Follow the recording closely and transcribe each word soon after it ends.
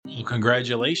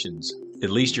congratulations.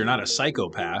 At least you're not a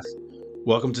psychopath.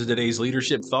 Welcome to today's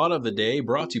Leadership Thought of the Day,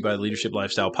 brought to you by the Leadership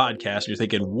Lifestyle Podcast. You're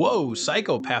thinking, whoa,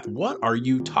 psychopath, what are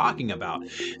you talking about?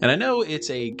 And I know it's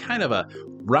a kind of a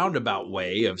roundabout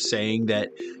way of saying that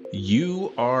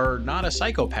you are not a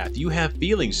psychopath. You have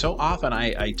feelings. So often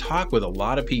I talk with a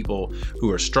lot of people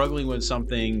who are struggling with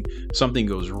something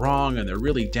goes wrong and they're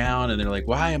really down and they're like,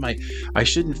 I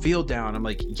shouldn't feel down. I'm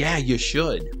like, yeah, you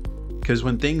should. Because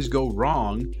when things go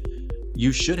wrong,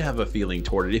 you should have a feeling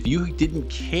toward it. If you didn't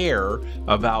care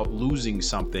about losing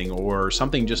something or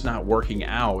something just not working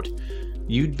out,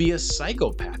 you'd be a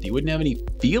psychopath. You wouldn't have any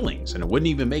feelings and it wouldn't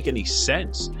even make any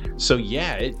sense. So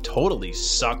yeah, it totally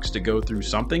sucks to go through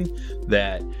something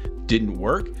that didn't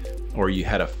work or you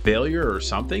had a failure or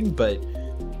something, but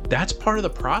that's part of the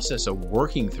process of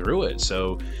working through it.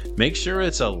 So make sure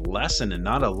it's a lesson and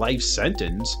not a life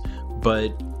sentence, but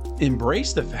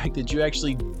embrace the fact that you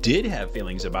actually did have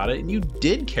feelings about it and you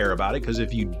did care about it, because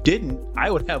if you didn't,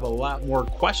 I would have a lot more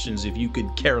questions if you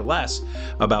could care less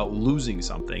about losing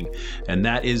something. And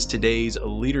that is today's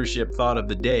Leadership Thought of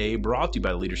the Day, brought to you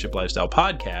by the Leadership Lifestyle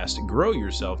Podcast. Grow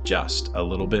yourself just a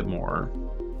little bit more.